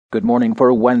Good morning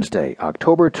for Wednesday,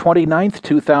 October 29th,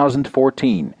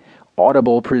 2014.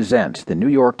 Audible presents the New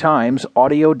York Times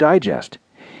Audio Digest.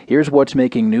 Here's what's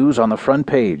making news on the front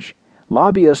page.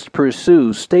 Lobbyists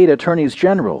pursue state attorneys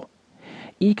general.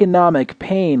 Economic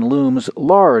pain looms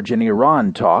large in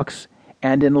Iran talks,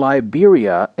 and in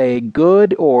Liberia a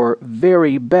good or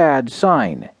very bad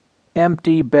sign.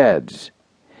 Empty beds.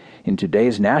 In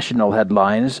today's national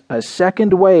headlines, a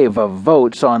second wave of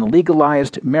votes on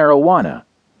legalized marijuana.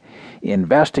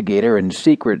 Investigator in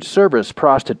Secret Service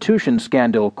prostitution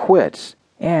scandal quits,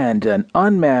 and an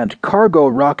unmanned cargo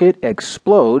rocket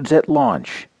explodes at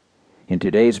launch. In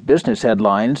today's business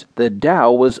headlines, the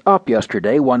Dow was up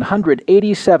yesterday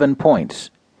 187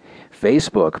 points.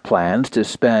 Facebook plans to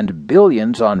spend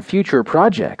billions on future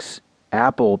projects.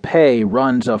 Apple Pay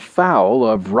runs afoul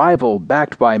of rival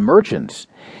backed by merchants,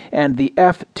 and the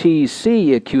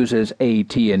FTC accuses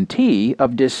AT&T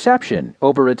of deception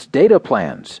over its data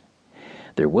plans.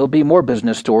 There will be more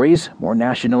business stories, more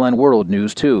national and world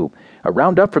news too, a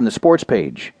roundup from the sports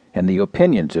page, and the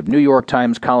opinions of New York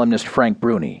Times columnist Frank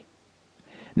Bruni.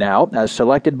 Now, as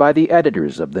selected by the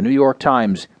editors of the New York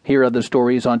Times, here are the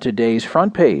stories on today's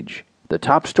front page. The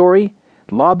top story,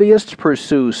 Lobbyists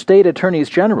Pursue State Attorneys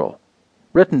General,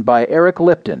 written by Eric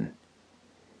Lipton.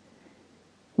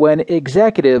 When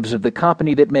executives of the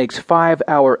company that makes 5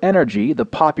 Hour Energy, the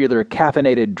popular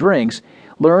caffeinated drinks,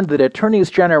 learned that attorneys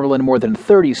general in more than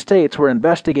 30 states were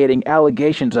investigating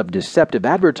allegations of deceptive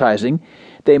advertising,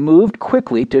 they moved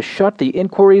quickly to shut the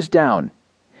inquiries down.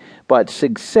 But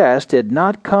success did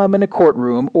not come in a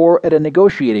courtroom or at a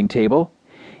negotiating table.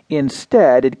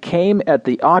 Instead, it came at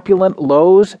the opulent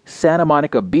Loews Santa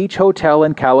Monica Beach Hotel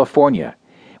in California,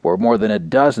 where more than a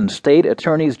dozen state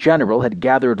attorneys general had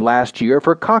gathered last year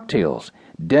for cocktails,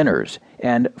 dinners,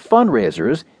 and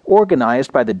fundraisers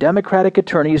organized by the Democratic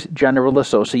Attorneys General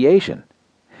Association.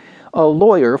 A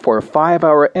lawyer for 5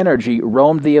 Hour Energy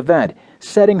roamed the event,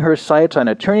 setting her sights on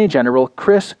Attorney General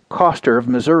Chris Koster of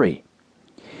Missouri.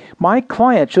 "My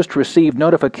client just received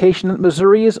notification that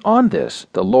Missouri is on this,"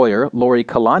 the lawyer, Lori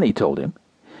Kalani, told him.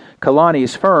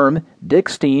 Kalani's firm,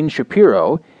 Dickstein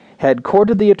Shapiro, had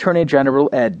courted the Attorney General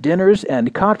at dinners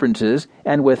and conferences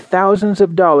and with thousands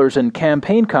of dollars in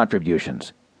campaign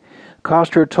contributions.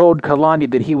 Koster told Kalani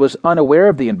that he was unaware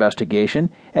of the investigation,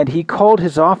 and he called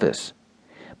his office.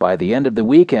 By the end of the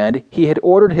weekend, he had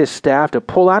ordered his staff to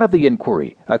pull out of the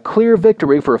inquiry, a clear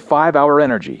victory for 5 Hour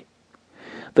Energy.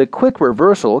 The quick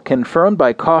reversal, confirmed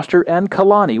by Koster and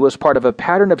Kalani, was part of a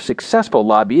pattern of successful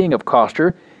lobbying of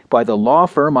Koster by the law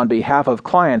firm on behalf of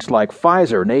clients like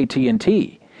Pfizer and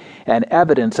AT&T, and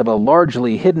evidence of a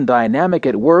largely hidden dynamic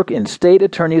at work in state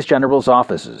attorneys general's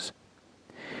offices.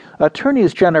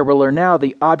 Attorneys general are now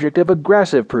the object of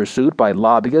aggressive pursuit by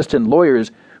lobbyists and lawyers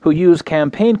who use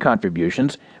campaign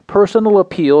contributions, personal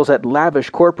appeals at lavish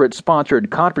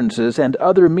corporate-sponsored conferences, and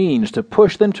other means to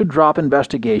push them to drop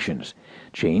investigations,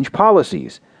 change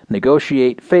policies,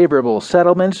 negotiate favorable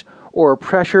settlements, or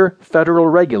pressure federal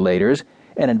regulators,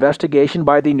 an investigation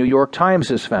by the New York Times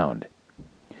has found.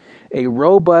 A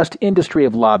robust industry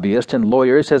of lobbyists and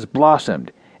lawyers has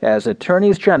blossomed as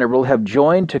attorneys general have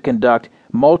joined to conduct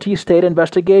multi-state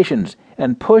investigations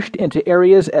and pushed into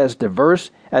areas as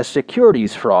diverse as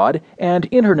securities fraud and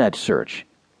internet search.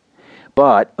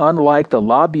 But unlike the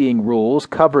lobbying rules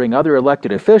covering other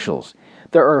elected officials,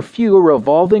 there are few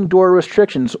revolving door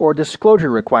restrictions or disclosure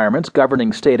requirements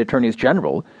governing state attorneys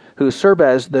general, who serve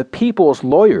as the people's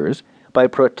lawyers by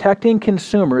protecting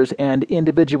consumers and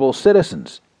individual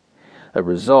citizens. The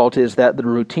result is that the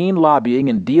routine lobbying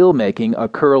and deal-making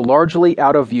occur largely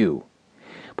out of view.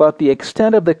 But the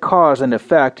extent of the cause and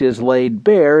effect is laid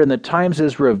bare in the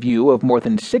Times' review of more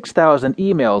than 6,000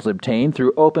 emails obtained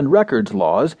through open records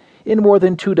laws in more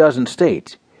than 24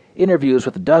 states, interviews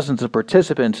with dozens of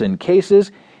participants in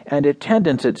cases, and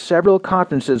attendance at several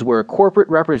conferences where corporate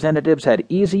representatives had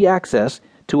easy access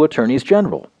to attorneys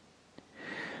general.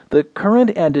 The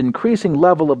current and increasing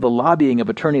level of the lobbying of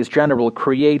attorneys general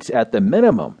creates, at the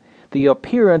minimum, the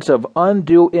appearance of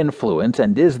undue influence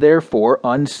and is therefore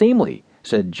unseemly,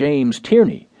 said James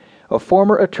Tierney, a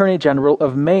former attorney general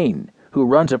of Maine, who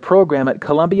runs a program at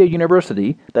Columbia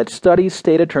University that studies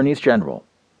state attorneys general.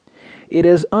 It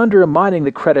is undermining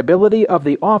the credibility of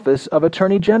the office of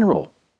attorney general.